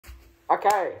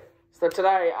Okay, so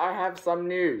today I have some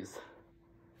news.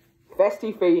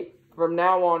 Festy Feet, from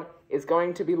now on, is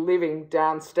going to be living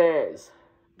downstairs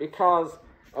because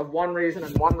of one reason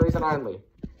and one reason only.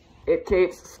 It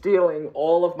keeps stealing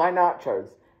all of my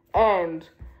nachos. And,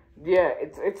 yeah,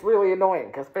 it's really annoying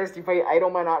because Festy Feet ate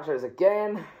all my nachos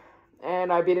again,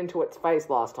 and I bit into its face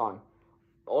last time.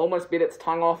 Almost bit its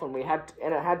tongue off, and it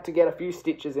had to get a few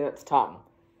stitches in its tongue.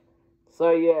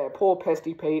 So, yeah, poor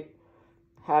Festy Feet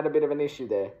had a bit of an issue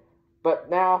there.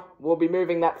 But now, we'll be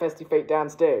moving that Festy Feet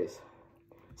downstairs.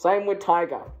 Same with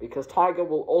Tiger, because Tiger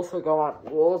will also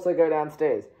go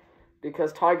downstairs,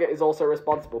 because Tiger is also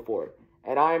responsible for it.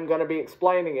 And I am going to be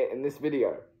explaining it in this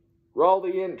video. Roll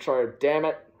the intro, damn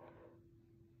it.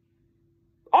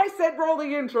 I said roll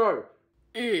the intro!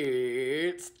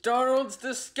 It's Donald's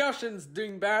Discussions,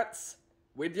 Dingbats,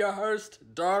 with your host,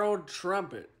 Donald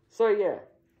Trumpet. So, yeah,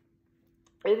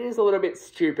 it is a little bit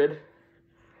stupid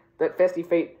that Festy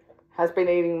Feet has been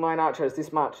eating my nachos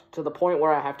this much, to the point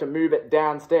where I have to move it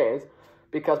downstairs,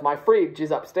 because my fridge is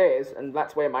upstairs, and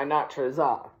that's where my nachos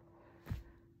are.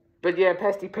 But yeah,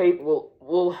 Festy Feet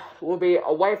will be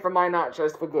away from my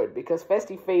nachos for good, because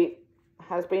Festy Feet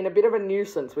has been a bit of a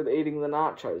nuisance with eating the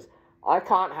nachos. I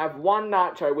can't have one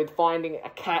nacho with finding a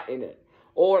cat in it,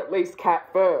 or at least cat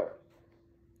fur.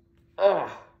 Ugh.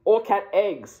 Or cat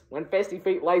eggs. When Festy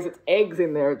Feet lays its eggs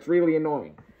in there, it's really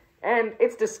annoying. And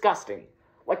it's disgusting.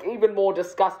 Like, even more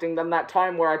disgusting than that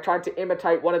time where I tried to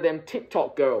imitate one of them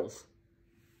TikTok girls.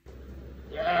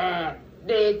 Yeah.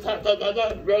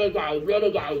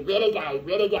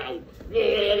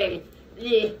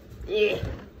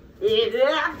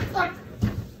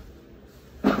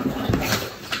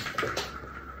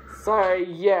 So,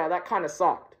 yeah, that kind of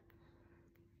sucked.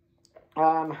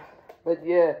 But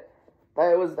yeah,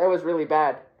 that was really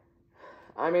bad.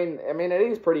 I mean, it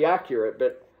is pretty accurate,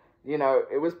 but, you know,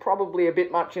 it was probably a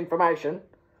bit much information.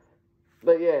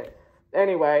 But yeah,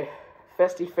 anyway,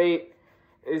 Festy Feet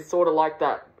is sort of like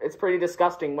that. It's pretty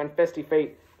disgusting when Festy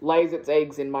Feet lays its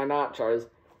eggs in my nachos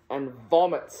and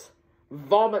vomits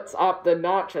up the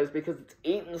nachos because it's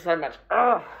eaten so much.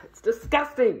 Ugh, it's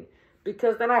disgusting.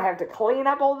 Because then I have to clean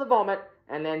up all the vomit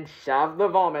and then shove the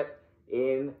vomit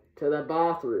into the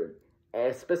bathroom,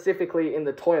 specifically in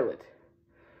the toilet.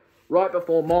 Right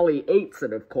before Molly eats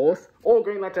it, of course, or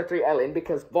Green Lantern 3 Alien,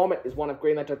 because vomit is one of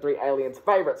Green Lantern 3 Alien's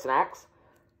favourite snacks.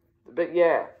 But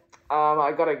yeah,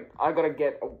 I gotta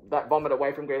get that vomit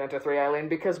away from Green Lantern 3 Alien,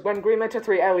 because when Green Lantern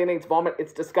 3 Alien eats vomit,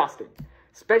 it's disgusting.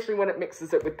 Especially when it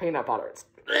mixes it with peanut butter. It's...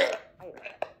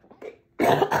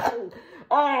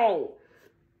 Oh!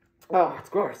 Oh, it's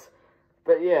gross.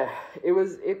 But yeah,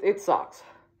 it sucks.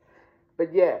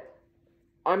 But yeah,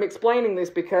 I'm explaining this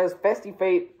because Festy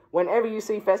Feet, whenever you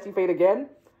see Festy Feet again,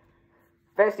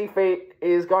 Festy Feet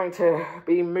is going to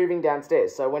be moving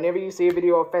downstairs. So whenever you see a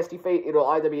video of Festy Feet, it'll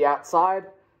either be outside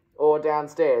or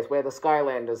downstairs, where the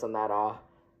Skylanders and that are.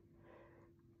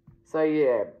 So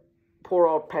yeah, poor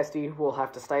old Pesty will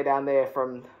have to stay down there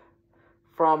from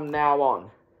now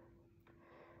on.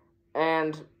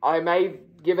 And I may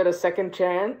give it a second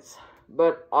chance,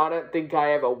 but I don't think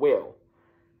I ever will.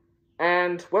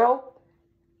 And, well,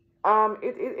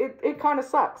 it kind of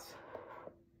sucks.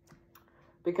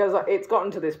 Because it's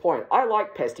gotten to this point. I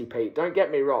like Festy Feet, don't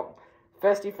get me wrong.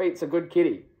 Festy Feet's a good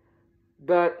kitty.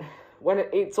 But when it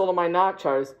eats all of my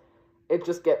nachos, it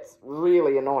just gets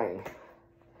really annoying.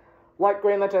 Like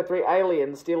Green Lantern 3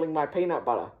 Alien stealing my peanut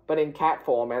butter, but in cat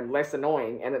form and less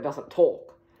annoying, and it doesn't talk.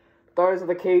 Those are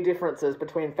the key differences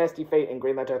between Festy Feet and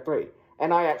Green Lantern 3.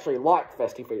 And I actually like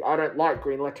Festy Feet. I don't like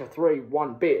Green Lantern 3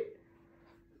 one bit.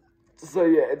 So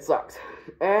yeah, it sucks.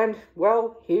 And,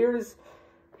 well, here is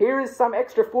some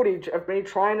extra footage of me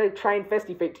trying to train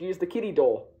Festy Feet to use the kitty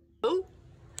door. Ooh,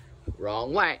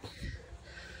 wrong way.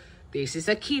 This is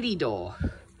a kitty door.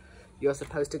 You're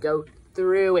supposed to go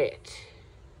through it.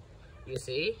 You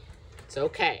see? It's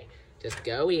okay. Just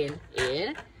go in.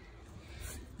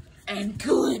 And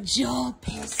good job,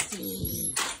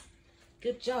 Pesty.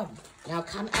 Good job. Now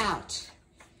come out.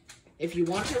 If you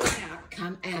want to run out,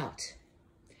 come out.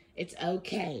 It's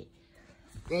okay.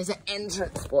 There's an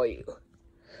entrance for you.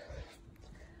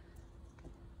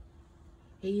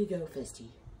 Here you go, Festy.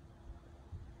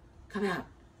 Come out.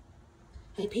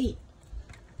 Hey, Pete.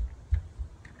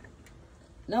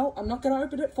 No, I'm not going to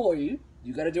open it for you.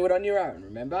 You got to do it on your own,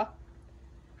 remember?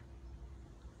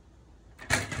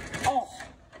 Oh.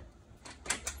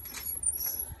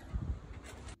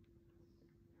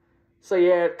 So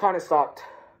yeah, it kind of sucked.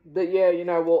 But yeah, you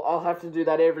know, well, I'll have to do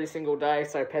that every single day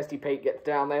so Pesty Pete gets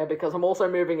down there, because I'm also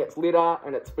moving its litter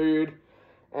and its food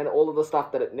and all of the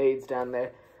stuff that it needs down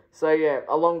there. So yeah,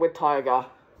 along with Tiger,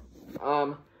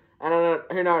 And I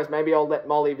don't, who knows, maybe I'll let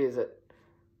Molly visit.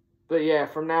 But yeah,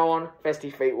 from now on,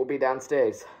 Festy Feet will be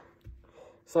downstairs.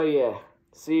 So yeah,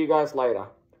 see you guys later.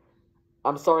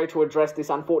 I'm sorry to address this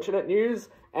unfortunate news,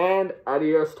 and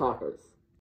adios tacos.